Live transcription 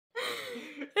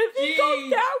If he goes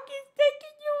down, he's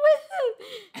taking you with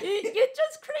him. You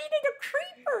just created a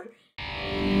creeper.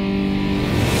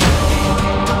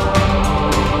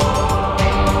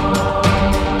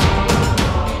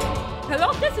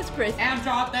 Hello, this is Chris. I'm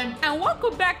Jonathan. And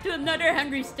welcome back to another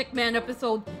Henry Stickman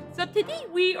episode. So today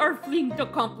we are fleeing the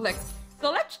complex.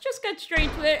 So let's just get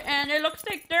straight to it. And it looks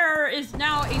like there is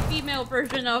now a female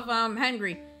version of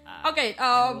Henry. Okay,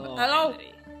 hello.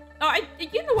 Henry. Oh,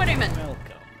 you know what I meant. Welcome.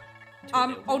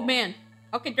 Old man.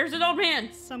 Okay, there's an old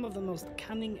man. Some of the most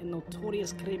cunning and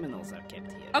notorious criminals are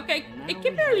kept here. Okay, I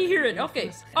can barely hear it.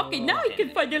 Okay, now I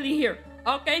can finally hear.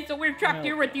 Okay, so we're trapped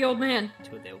here with the old man.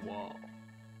 To the wall.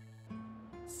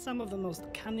 Some of the most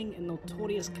cunning and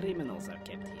notorious criminals are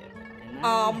kept here. And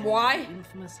now we have why? the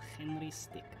infamous Henry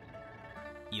Stickmin.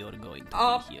 You're going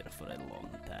to be here for a long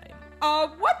time.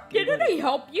 What? Didn't I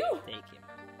help you? Take him.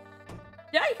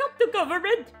 Did I help the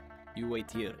government? You wait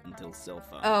here until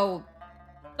Selfa. Oh,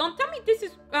 don't tell me this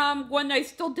is when I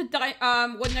stole the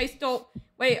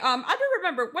Wait, I don't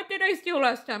remember. What did I steal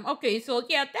last time? Okay, so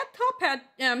yeah, that top hat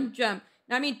gem.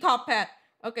 Top hat.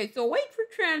 Okay, so wait for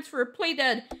transfer. Play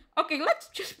dead. Okay, let's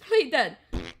just play dead.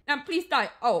 Please die.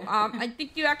 Oh, I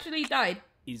think you actually died.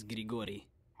 Is Grigori.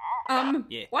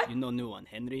 Yeah, what? You know new one,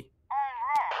 Henry?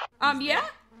 Yeah?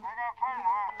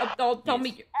 Don't tell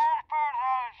me.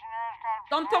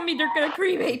 Don't tell me they're gonna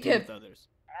cremate him. Others.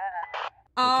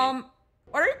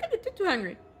 What are you gonna do to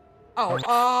Henry? Oh,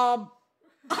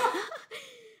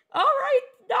 alright,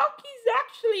 now he's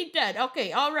actually dead.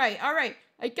 Okay, alright.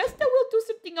 I guess that we'll do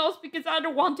something else because I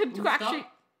don't want him to actually...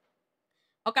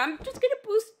 Okay, I'm just gonna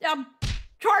boost,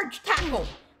 charge tackle.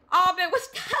 It was...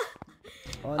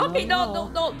 Okay,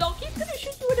 no, he's gonna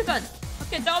shoot you with a gun.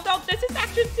 Okay, no, this is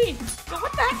action scene. So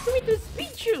what the heck do we do?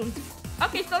 Speed shoot.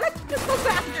 Okay, so let's just go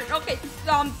faster. Okay,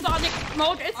 Sonic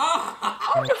mode is... Oh,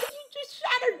 no, you just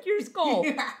shattered your skull.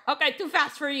 Okay, too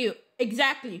fast for you.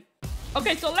 Exactly.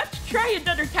 Okay, so let's try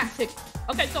another tactic.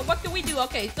 Okay, so what do we do?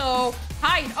 Okay, so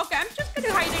hide. Okay, I'm just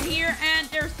gonna hide in here, and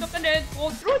they're still gonna go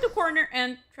through the corner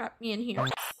and trap me in here.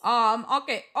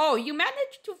 Okay. Oh, you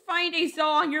managed to find a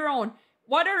cell on your own.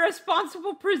 What a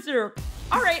responsible preserve.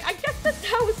 All right, I guess that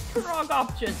was the wrong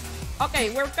option.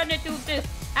 Okay, we're gonna do this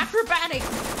acrobatics.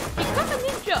 Become a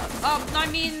ninja.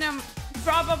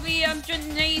 Probably I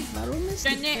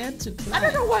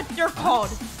don't know what they're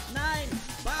called.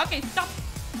 Okay, stop.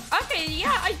 Okay,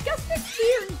 yeah, I guess it's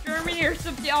here in Germany or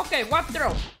something. Okay, what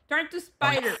throw? Turn to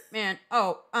spider, man.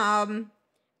 Oh,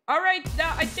 alright,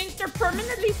 I think they're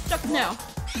permanently stuck now.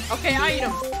 Okay,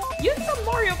 item. Use the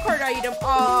Mario Kart item.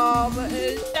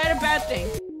 Is that a bad thing?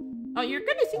 Oh, you're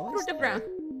gonna see through the ground.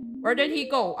 Where did he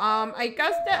go? I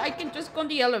guess that I can just go in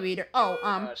the elevator.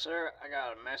 Sir, I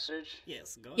got a message.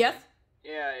 Yes, go Yes? ahead.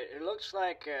 Yeah, it looks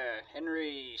like,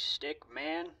 Henry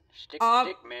Stickmin.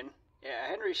 Stickmin. Yeah,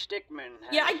 Henry Stickmin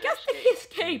has Yeah, I guess that he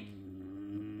escaped.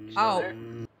 There?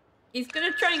 He's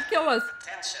gonna try and kill us.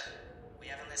 Attention. We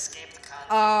have an escaped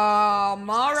convict.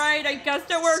 Alright, I guess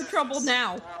that we're in trouble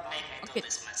now. Won't make me do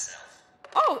this myself.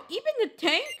 Oh, even the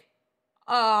tank?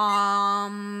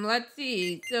 Let's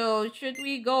see. So, should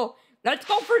we go? Let's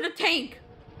go for the tank.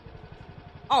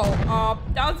 Oh,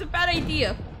 that was a bad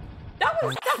idea. That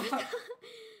was definitely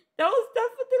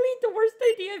the worst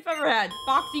idea I've ever had.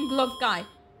 Boxing glove guy.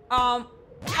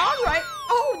 Alright.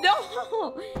 Oh, no.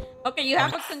 Okay, you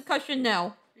have a concussion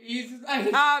now. I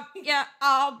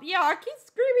keep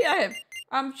screaming at him.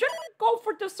 Should we go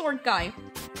for the sword guy?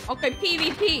 Okay,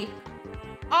 PvP.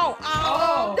 Oh,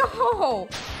 no.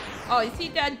 Oh, is he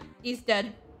dead? He's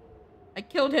dead. I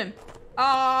killed him.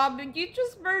 You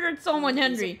just murdered someone,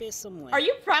 Henry. Are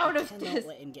you proud of this?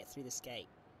 Let him get through this gate.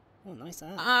 Oh, nice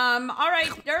art.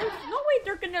 Alright, there's no way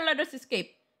they're gonna let us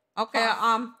escape. Okay,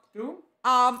 I'm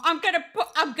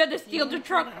gonna steal the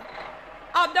truck.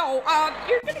 No,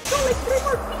 you're gonna kill like 3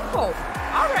 more people.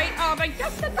 Alright, I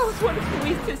guess that was one of the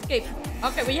ways to escape.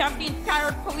 Okay, we have the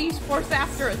entire police force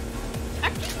after us.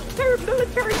 Actually, the entire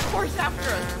military force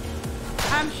after us.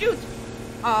 Shoot.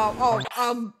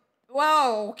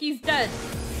 Whoa, he's dead.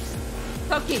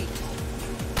 Cookie.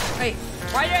 Wait,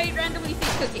 why did I randomly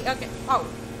say Cookie? Okay,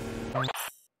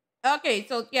 Okay,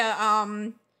 so yeah,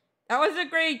 that was a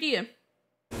great idea.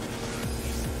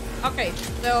 Okay,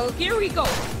 so here we go.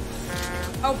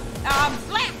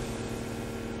 Slam!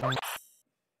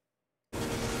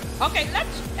 Okay,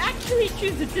 let's actually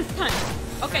choose it this time.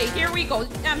 Okay, here we go.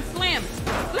 Slam!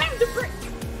 Slam the brick!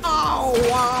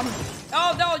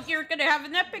 Oh no, you're gonna have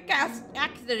an epic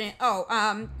accident. Oh,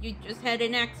 you just had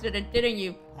an accident, didn't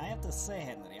you? I have to say,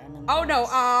 Henry, I'm in. Oh no,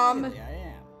 Really, I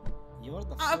am. You're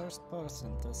the first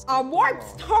person to escape. Warp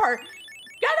Star!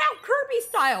 Get out Kirby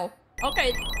style!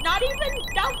 Okay, not even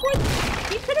that one.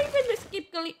 He could even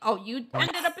escape Galeem. Oh, you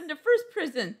ended up in the first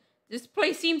prison. This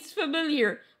place seems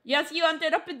familiar. Yes, you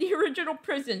ended up in the original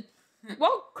prison.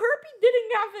 Well, Kirby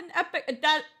didn't have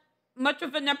that much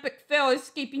of an epic fail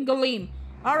escaping Galeem.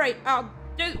 All right.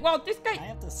 This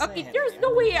guy. Okay, there's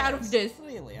no way out of this.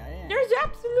 Really, I am. There's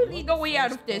absolutely no way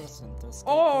out of this.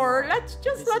 Or let's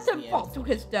just let him fall to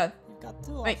his death. You've got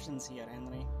two options here,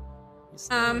 Henry. You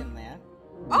stay in there.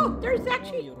 Oh, there's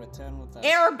actually you return with us.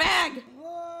 airbag.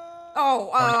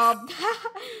 Oh,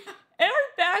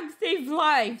 airbag save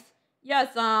lives.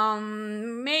 Yes,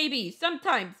 maybe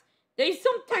sometimes they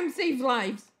sometimes save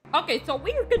lives. Okay, so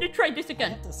we're gonna try this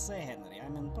again. I have to say, Henry,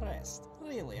 I'm impressed.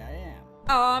 Really, I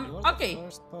am. You're Okay. the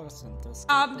first person to escape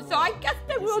the So I wall. guess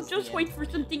that This we'll is just the wait end for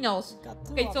you. something else. You've got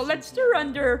two Okay, so let's options here.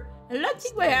 surrender and let's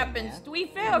see what Stay in happens. there. Do we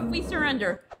fail if we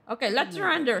surrender? Okay, let's You make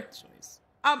surrender. that choice.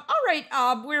 Alright,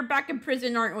 we're back in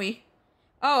prison, aren't we?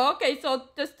 Oh, okay, so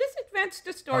does this advance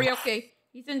the story? Okay,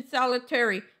 he's in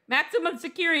solitary. Maximum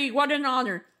security, what an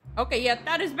honor. Okay, yeah,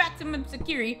 that is maximum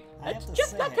security. I have Let's to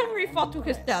just say, let Henry I'm fall to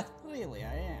his impressed. death. Really,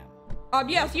 I am.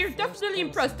 Yes, you're First definitely person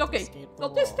impressed. to Okay, escape the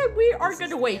so this wall. time we are This is gonna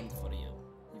the wait. end for you.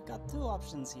 You've got two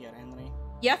options here, Henry.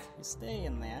 Yes? You stay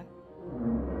in there,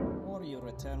 or you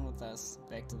return with us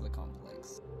back to the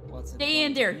complex. What's it Stay going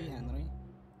in to there. be, Henry?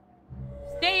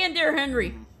 Stay in there,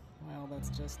 Henry. Well, that's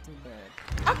just too bad.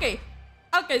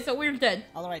 Okay, so we're dead.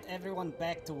 All right, everyone,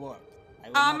 back to work. I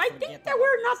I think that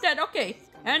we're not dead. Okay,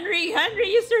 Henry,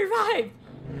 you survived.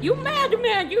 You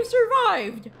madman, you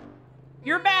survived.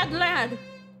 You're mad lad.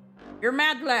 You're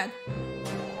mad lad.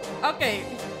 Okay,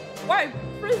 why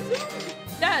presumed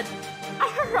dead?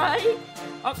 All right.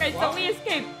 Okay, so we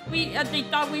escaped. They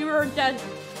thought we were dead,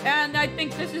 and I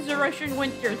think this is a Russian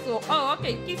winter. So,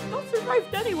 okay, he still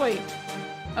survived anyway.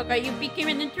 Okay, you became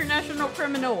an international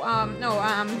criminal.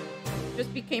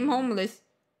 Just became homeless.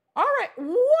 All right,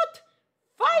 what?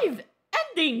 5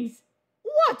 endings.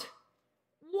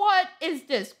 What is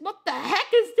this? What the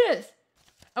heck is this?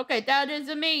 Okay, that is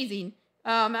amazing.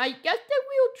 I guess that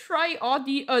we'll try all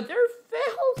the other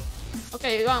fails.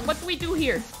 Okay, what do we do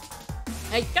here?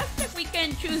 I guess that we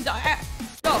can choose.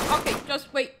 Okay,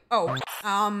 just wait.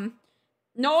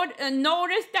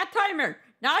 Notice that timer.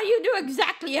 Now you know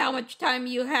exactly how much time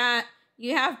you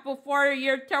have before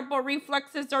your terrible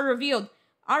reflexes are revealed.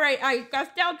 All right, I guess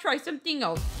I'll try something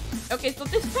else. Okay, so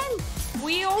this time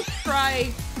we'll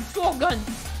try tool gun.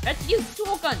 Let's use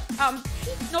tool gun.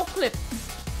 No clip.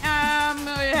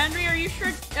 Henry, are you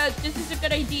sure this is a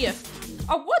good idea?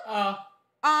 What?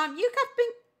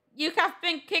 You have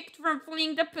been kicked from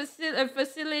fleeing the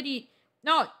facility.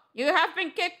 No, you have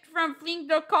been kicked from fleeing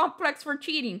the complex for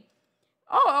cheating.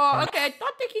 Okay. I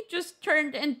thought that he just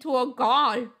turned into a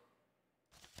god.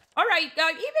 All right,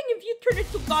 even if you turn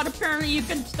into god, apparently you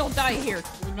can still die here.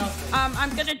 Do nothing.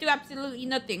 I'm gonna do absolutely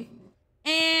nothing.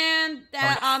 And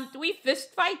do we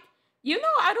fist fight? You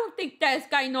know, I don't think this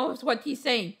guy knows what he's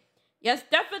saying. Yes,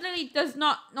 definitely does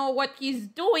not know what he's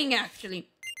doing, actually.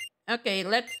 Okay,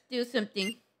 let's do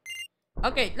something.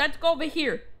 Okay, let's go over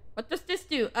here. What does this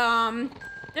do?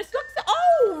 This looks...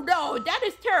 Oh, no, that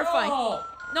is terrifying. Oh.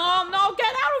 No,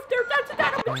 get out of there. That's an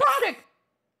animatronic.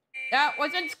 That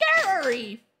wasn't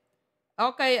scary.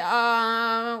 Okay,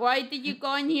 why did you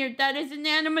go in here? That is an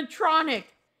animatronic.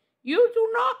 You do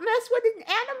not mess with an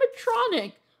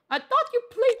animatronic. I thought you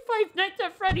played Five Nights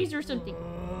at Freddy's or something.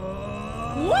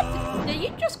 What? Did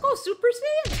you just go Super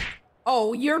Saiyan?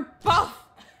 Oh, you're buff.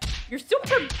 You're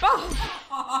super buff.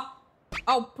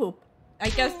 Oh, poop. I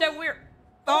guess that we're...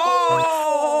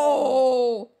 Oh!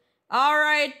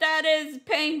 Alright, that is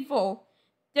painful.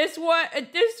 This one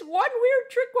weird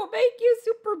trick will make you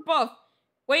super buff.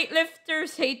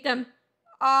 Weightlifters hate them.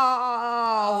 Oh.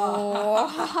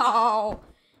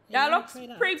 That looks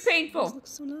pretty painful. Those look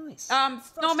so nice.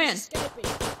 Snowman.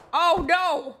 Oh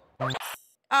no!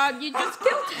 You just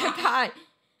killed that guy.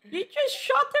 You just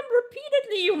shot him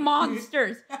repeatedly, you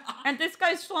monsters. And this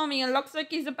guy's foaming. It looks like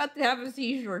he's about to have a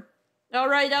seizure. All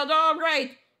right.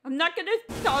 I'm not gonna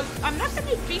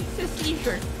jinx a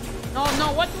seizure. No.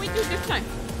 What do we do this time?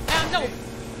 No.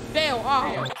 Bail.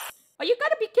 Oh, you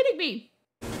gotta be kidding me.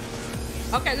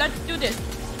 Okay, let's do this.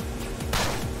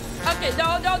 Okay,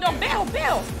 no.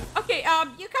 Bail. Okay,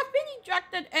 you have been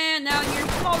ejected and now you're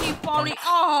slowly falling.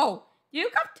 Oh, you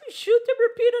have to shoot him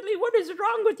repeatedly. What is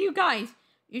wrong with you guys?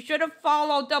 You should have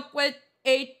followed up with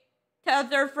a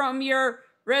tether from your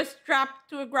wrist strapped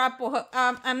to a grapple hook.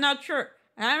 I'm not sure.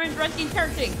 I haven't read the entire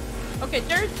thing. Okay,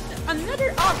 there's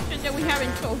another option that we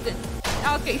haven't chosen.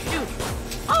 Okay, shoot.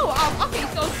 Okay,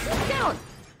 so shoot down.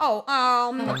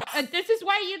 This is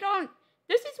why you don't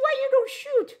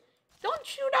shoot. don't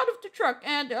shoot out of the truck.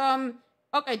 And,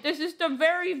 okay, this is the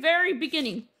very, very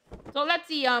beginning. So let's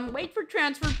see, wait for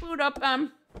transfer, boot up,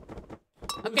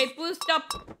 okay, boost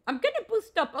up. I'm gonna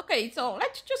boost up. Okay, so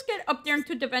let's just get up there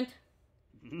into the vent.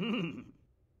 Do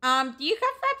you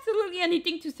have absolutely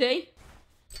anything to say?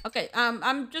 Okay,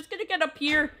 I'm just gonna get up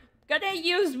here. Gonna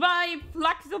use my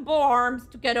flexible arms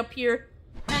to get up here.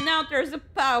 And now there's a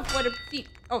path. What a seat.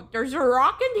 Oh, there's a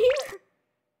rock in here?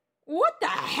 What the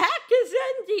heck is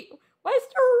in the... Where's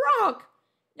the rock?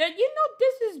 You know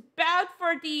this is bad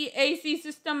for the AC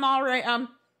system, alright.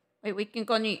 Wait, we can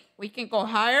go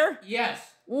higher?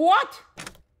 Yes. What?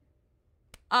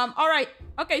 Alright.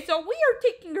 Okay, so we are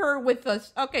taking her with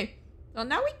us. Okay. So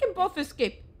now we can both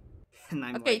escape.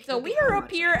 Okay, so we are up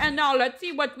here, and now let's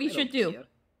see what we should do.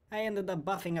 I ended up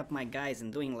buffing up my guys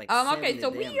and doing like okay, so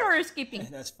 70 we are escaping.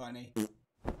 That's funny.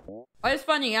 Oh, it's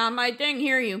funny, I didn't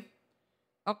hear you.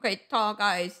 Okay, tall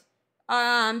guys.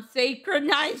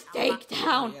 Synchronized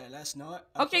takedown. Yeah, let's not.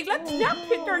 Okay, let's snap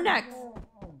hit their necks.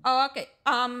 Oh, okay.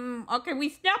 Okay, we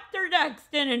snapped their necks,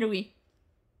 didn't we?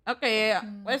 Okay,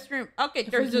 West room. Okay,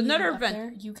 there's another vent.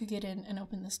 There, you could get in and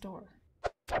open this door.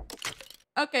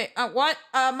 Okay, what?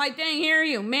 I didn't hear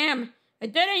you, ma'am. I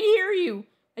didn't hear you.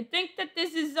 I think that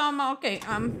this is, okay,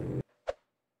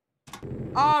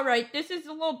 alright, this is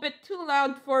a little bit too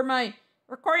loud for my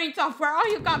recording software. Oh,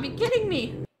 you got me kidding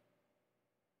me.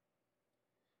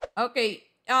 Okay,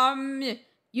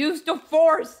 use the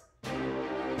force.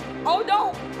 Oh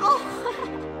no! Oh,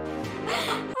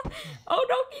 oh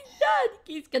no, he's dead.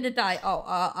 He's gonna die. Oh,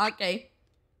 okay.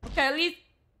 Okay, at least.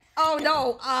 Oh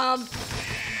no.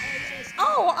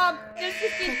 This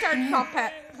is the entire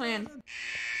combat plan.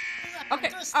 Okay.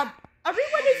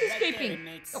 Everyone is escaping.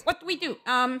 What do we do?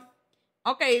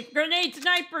 Okay, grenade,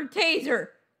 sniper, taser,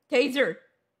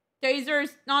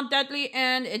 taser's not deadly,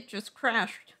 and it just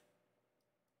crashed.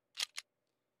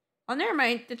 Oh, never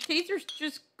mind. The taser's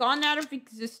just gone out of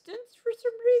existence for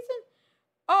some reason.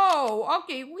 Oh,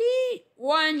 okay. We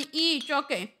won each.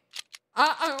 Okay.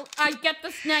 I get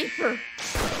the sniper.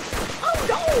 Oh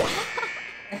no!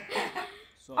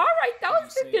 So, all right, that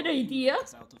was a good idea.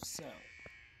 Out of cell.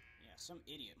 Yeah, some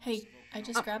idiot. Hey, I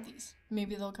just grabbed these.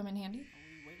 Maybe they'll come in handy.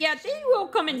 Yeah, they will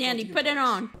come in handy. Put it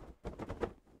on.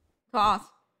 Toss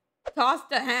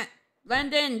the hat.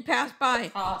 Blend in. Pass by.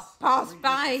 Pass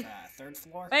by. Third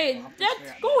floor. Hey,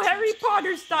 let's go Harry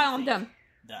Potter style on them.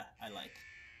 That I like.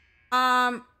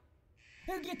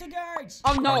 Who get the guards?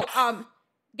 Oh no.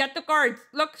 Get the guards.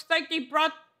 Looks like they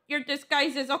brought your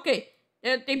disguises. Okay.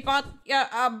 They bought.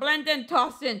 Blend in.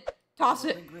 Toss in. Toss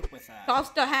it.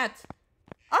 Toss the hats.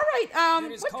 All right.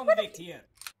 There is convict here.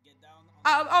 Get down.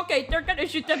 Okay. They're gonna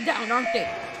shoot them down, aren't they?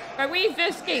 But we've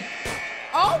escaped.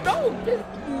 Oh no!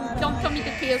 Don't tell me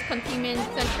the Chaos Containment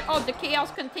Center. Oh, the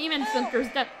Chaos Containment Center is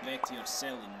that. Back to your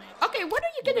cell, inmate. Okay, what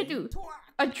are you gonna do?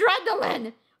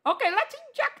 Adrenaline. Okay, let's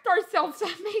inject ourselves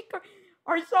and make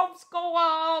ourselves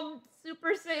go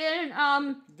Super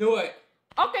Saiyan. Do it.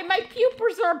 Okay, my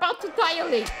pupils are about to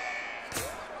dilate.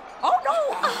 Oh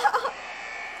no!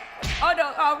 Oh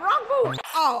no! Wrong move.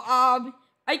 Oh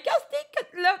I guess they could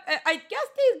look. I guess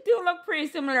they do look pretty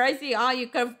similar. I see. You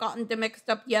could have gotten them mixed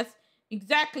up. Yes.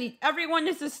 Exactly. Everyone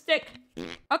is a stick.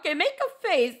 Okay, make a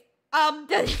face.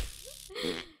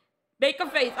 Make a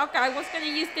face. Okay, I was gonna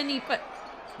use the knee, but...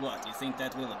 What, you think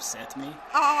that will upset me?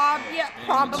 Yeah,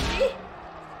 probably. Okay,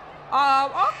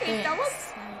 that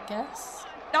was... I guess.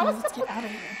 That was let's get out of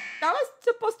here. That was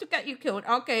supposed to get you killed.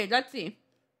 Okay, let's see.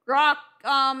 Rock,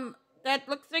 that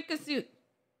looks like a suit.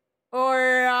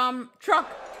 Or, truck.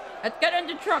 Let's get in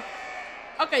the truck.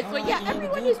 Okay, so yeah,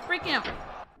 everyone is freaking out.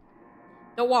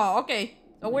 The wall, okay.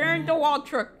 So we're in the wall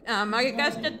truck. I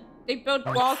guess that they built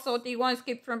walls so they want to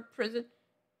escape from prison.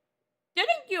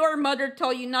 Didn't your mother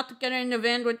tell you not to get in a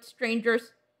van with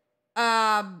strangers?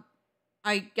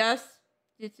 I guess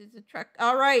this is a truck.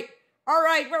 Alright,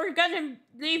 we're gonna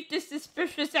leave this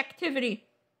suspicious activity.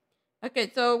 Okay,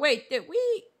 so wait, did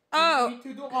we... Oh. We need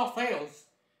to do all fails.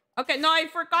 Okay, no, I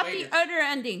forgot the other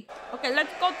ending. Okay,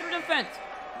 let's go through the fence.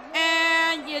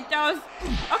 And yeah, that was...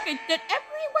 Okay, did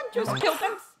everyone just kill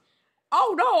them?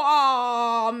 Oh no,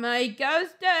 I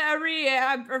guess that every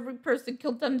person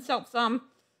killed themselves.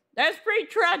 That's pretty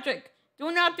tragic.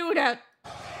 Do not do that.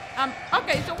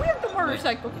 Okay, so we have the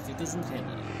motorcycle. If it isn't heavy.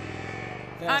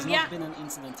 There has not been an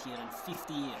incident here in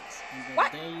 50 years. And the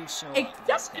day you show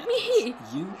Except me.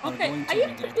 You are okay, going to I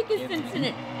am the regret biggest everything.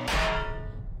 incident.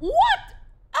 What?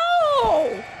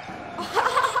 Oh!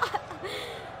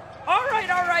 Alright,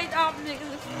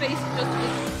 space just...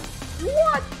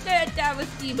 What? That was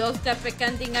the most epic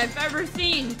ending I've ever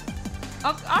seen.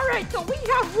 Alright, so we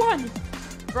have won.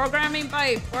 Programming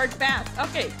by Ford Bass.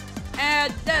 Okay.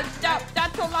 And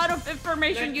that's a lot of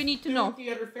information you need to know.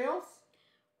 The other fails?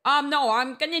 No,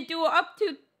 I'm gonna do up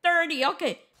to 30.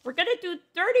 Okay, we're gonna do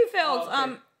 30 fails.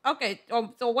 Okay.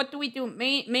 So what do we do?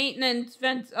 Maintenance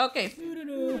vents. Okay.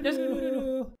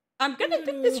 I'm gonna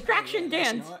do distraction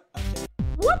dance.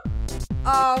 Whoop.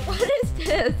 What is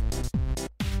this?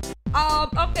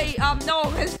 Okay. No,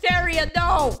 hysteria.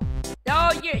 No. No,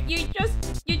 you just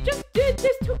did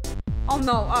this to. Oh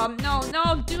no. No.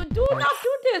 Do not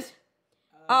do this.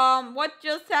 What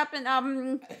just happened?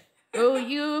 Oh,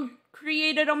 you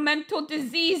created a mental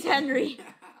disease, Henry.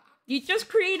 You just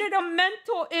created a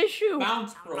mental issue.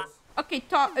 Bounce Bros. Okay,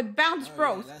 Bounce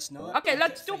Bros. Okay,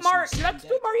 let's do Mario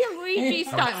and Luigi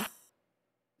style.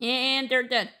 And they're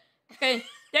dead. Okay,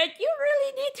 did you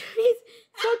really need to be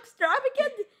so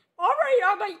extravagant? Alright,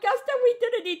 I guess that we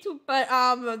didn't need to, but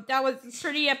that was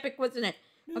pretty epic, wasn't it?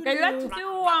 Okay, let's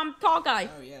do tall guy.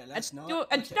 Oh yeah, let's do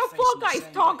Fall Guys,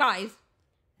 tall guys.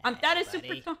 That is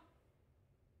super tall.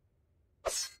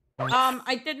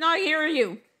 I did not hear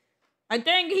you. I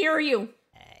didn't hear you.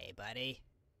 Hey, buddy.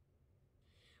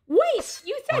 Wait,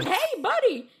 you said, hey,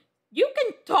 buddy. You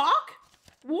can talk?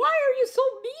 Why are you so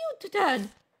mute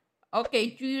then? Okay,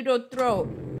 judo throw.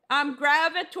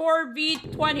 Gravitor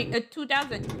V20,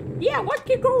 2000. Yeah, what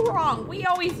could go wrong? We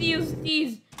always use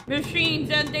these machines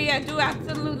and they do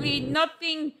absolutely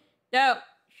nothing that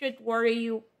should worry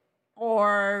you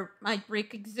or might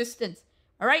break existence.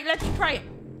 All right, let's try it.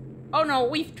 Oh no,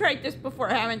 we've tried this before,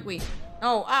 haven't we?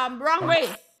 No, wrong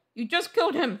way. You just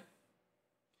killed him.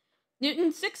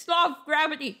 Newton's sixth law of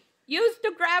gravity. Use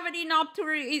the gravity knob to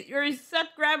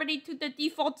reset gravity to the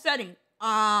default setting.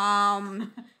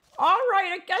 Alright,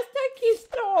 I guess that he's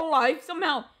still alive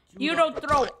somehow. You don't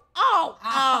throw it. Oh,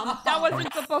 that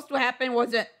wasn't supposed to happen,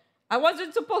 was it? I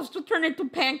wasn't supposed to turn into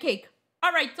pancake.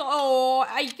 Alright, so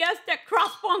I guess that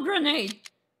crossbow and grenade.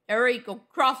 There we go,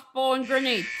 crossbow and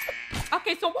grenade.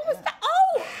 Okay, so what was that?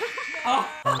 Oh!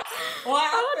 What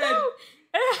happened?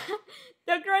 Oh no!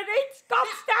 The grenades got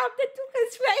stabbed into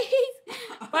his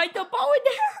face by the bow and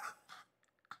arrow.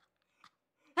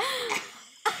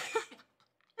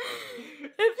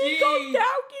 If he goes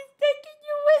down, he's taking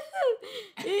you with him.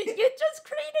 You just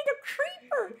created a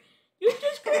creeper. You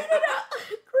just created a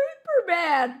creeper,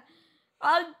 man.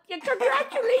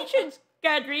 Congratulations,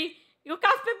 Gedry. You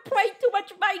guys been playing too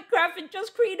much Minecraft and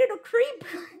just created a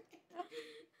creeper.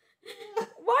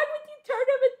 Why would you turn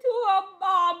him into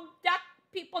that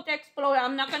people to explode?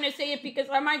 I'm not gonna say it because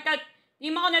I might get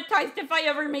demonetized if I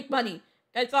ever make money.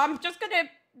 So I'm just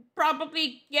gonna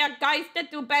probably, guys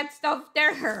that do bad stuff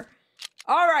there.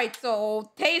 Alright,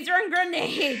 so taser and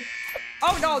grenade.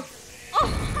 Oh no.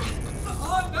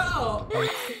 Oh no.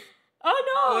 Oh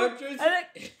no.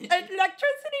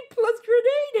 Electricity plus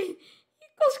grenade. He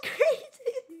goes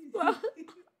crazy.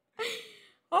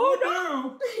 Oh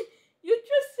no. You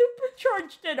just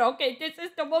supercharged it. Okay, this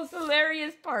is the most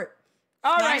hilarious part.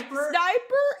 Alright,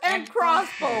 sniper and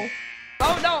crossbow.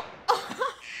 Oh no.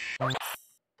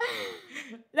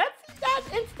 Let's see that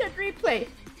instant replay.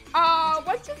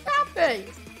 What just happened?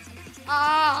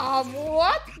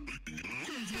 What?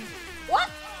 What?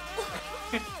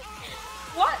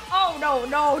 What? Oh no.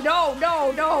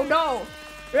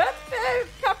 Red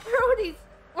pepperonis.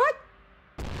 What?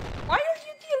 Why are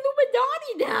you the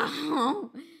Illuminati now?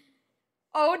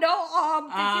 Oh no,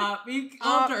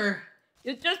 Alter.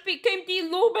 you just became the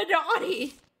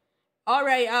Illuminati.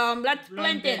 Alright, let's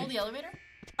blend in. Oh, the elevator?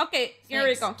 Okay, here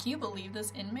we go. Can you believe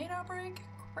this inmate outbreak?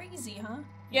 Crazy, huh?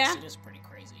 Yeah. Yes, it is pretty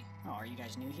crazy. Oh, are you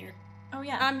guys new here? Oh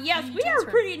yeah. Yes, we are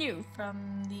pretty new.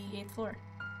 From the 8th floor.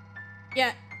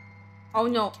 Yeah. Oh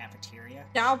no. Cafeteria?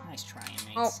 No. Nice trying,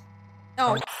 mates.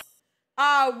 Oh. No.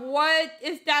 What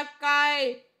is that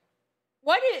guy?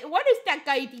 What is that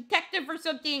guy? Detective or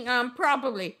something?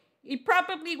 Probably. He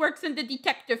probably works in the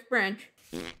detective branch.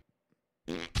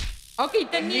 Okay,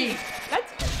 the knee.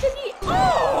 Let's use the knee.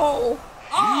 Oh!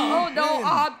 Oh no,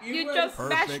 you just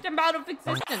smashed him out of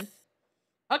existence.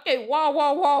 Okay,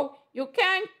 whoa. You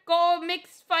can't go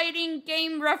mix fighting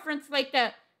game reference like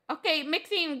that. Okay,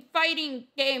 mixing fighting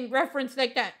game reference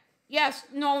like that. Yes,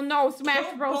 no,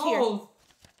 Smash Bros here.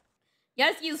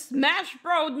 Yes, you Smash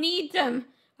Bro need them.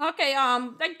 Okay,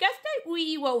 I guess that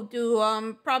we will do,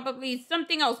 probably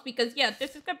something else because, yeah,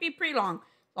 this is gonna be pretty long.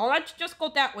 So let's just go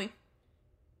that way.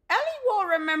 Ellie will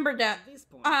remember that.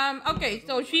 Okay,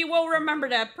 so she will remember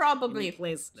that, probably.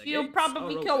 She'll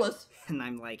probably kill us. And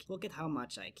I'm like, look at how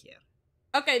much I care.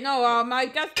 Okay, no, I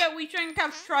guess that we shouldn't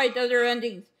have tried other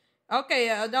endings. Okay,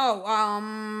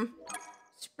 no,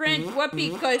 sprint,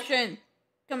 whoopee cushion,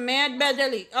 command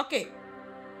medley. Okay,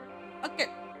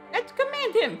 let's command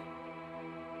land him.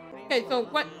 Okay, so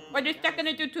what is that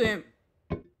gonna do to him?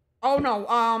 Oh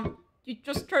no, you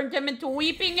just turned him into a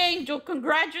weeping angel.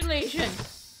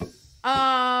 Congratulations.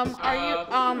 Are you,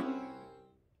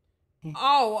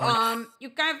 you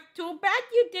kind of too bad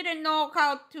you didn't know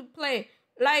how to play.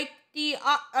 Like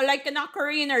like an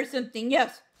ocarina or something,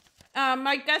 yes.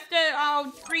 I guess that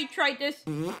I'll retry this.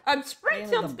 Sprint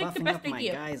sounds like the best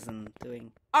idea. Guys and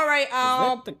doing... Alright, Is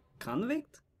that the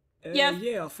convict? Yes.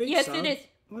 Yeah, I think yes, so. it is.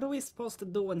 What are we supposed to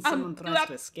do when someone tries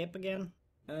to escape again?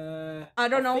 I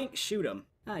don't know. Think shoot him.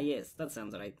 Ah, yes, that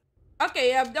sounds right.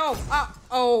 Okay,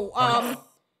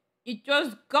 you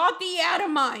just got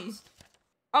de-atomized.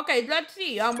 Okay, let's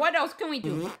see. What else can we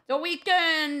do? So we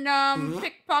can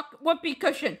pickpocket whoopee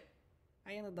cushion.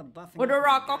 I ended up buffing With a up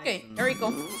rock. my Okay, guys and- there we go.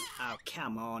 Oh,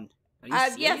 come on. Are you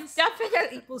Yes, serious?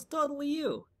 definitely. It was totally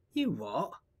you. You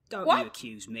what? Don't What? you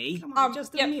accuse me. Come on,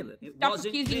 just yeah, admit it. It Stop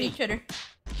wasn't accusing me. each other.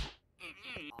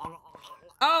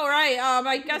 All right.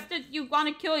 I guess that you want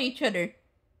to kill each other.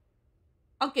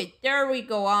 Okay, there we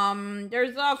go.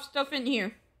 There's stuff in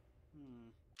here.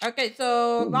 Okay,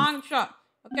 so long shot.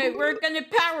 Okay, we're gonna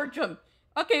power jump.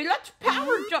 Okay, let's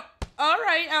power jump. All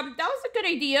right. That was a good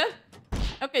idea.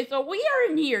 Okay, so we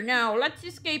are in here now. Let's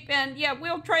escape, and yeah,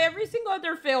 we'll try every single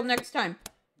other fail next time.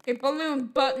 Okay, balloon,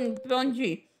 button,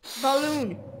 bungee,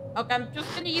 balloon. Okay, I'm just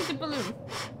gonna use a balloon.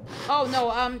 Oh no,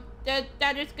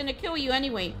 that is gonna kill you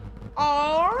anyway.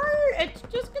 Or it's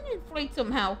just gonna inflate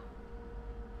somehow.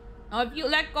 Now, if you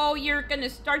let go, you're gonna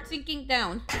start sinking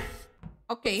down.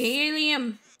 Okay,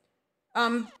 helium.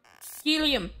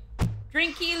 Helium.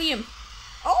 Drink helium.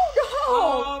 Oh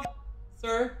no!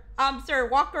 Sir? Sir,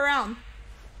 walk around.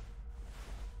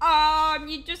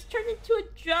 You just turned into a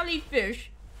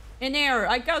jellyfish in air.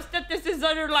 I guess that this is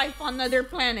other life on other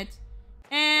planets.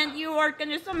 And you are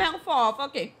gonna somehow fall off.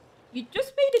 Okay. You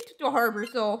just made it to the harbor,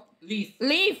 so... Leaf.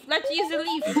 Leaf. Let's use a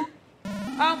leaf.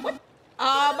 What?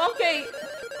 Okay.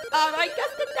 I guess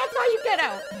that's how you get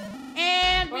out.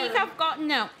 And we have gotten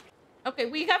out. Okay,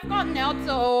 we have gotten out,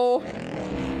 so...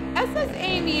 SS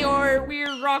Amy or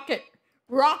we're Rocket.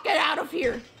 Rocket out of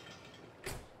here.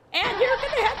 And you're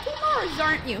gonna head to Mars,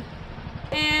 aren't you?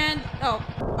 And... Oh,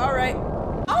 alright.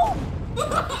 Oh!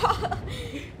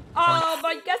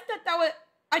 I guess that was...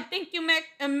 I think you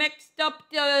mixed up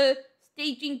the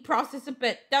staging process a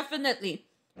bit. Definitely.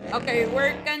 Okay,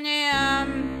 we're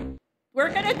gonna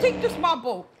take the small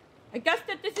boat. I guess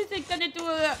that this isn't gonna do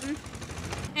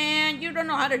and you don't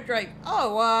know how to drive.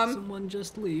 Oh, Someone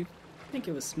just leave. I think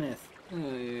it was Smith.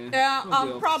 yeah,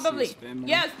 probably.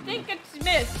 Yes, think it's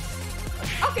Smith.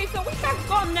 Okay, so we have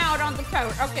gone out on the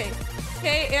power. Okay,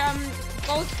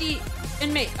 go see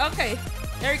inmate. Okay,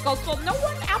 there you go. So no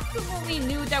one absolutely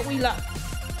knew that we left.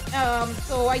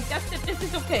 So I guess that this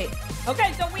is okay.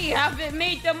 Okay, so we have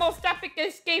made the most epic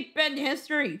escape in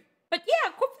history. But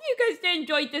yeah, hopefully you guys did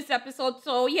enjoy this episode.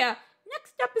 So yeah,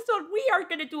 next episode we are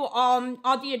gonna do all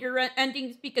the other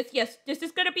endings because yes, this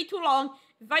is gonna be too long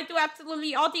if I do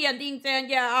absolutely all the endings. And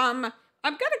yeah, I'm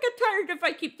gonna get tired if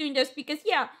I keep doing this because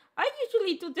yeah, I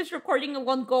usually do this recording in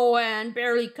one go and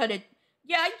barely cut it.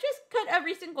 Yeah, I just cut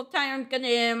every single time. I'm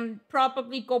gonna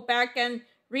probably go back and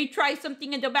retry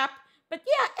something in the map. But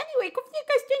yeah, anyway, hopefully you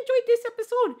guys did enjoy this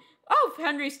episode of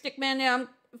Henry Stickmin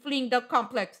fleeing the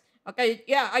complex. Okay,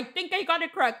 yeah, I think I got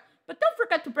it correct. But don't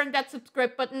forget to bring that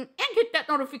subscribe button and hit that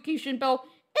notification bell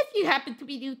if you happen to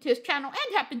be new to this channel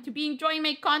and happen to be enjoying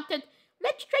my content.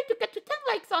 Let's try to get to 10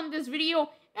 likes on this video.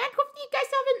 And hopefully you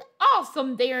guys have an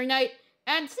awesome day or night.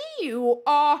 And see you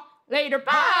all later.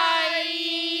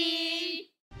 Bye!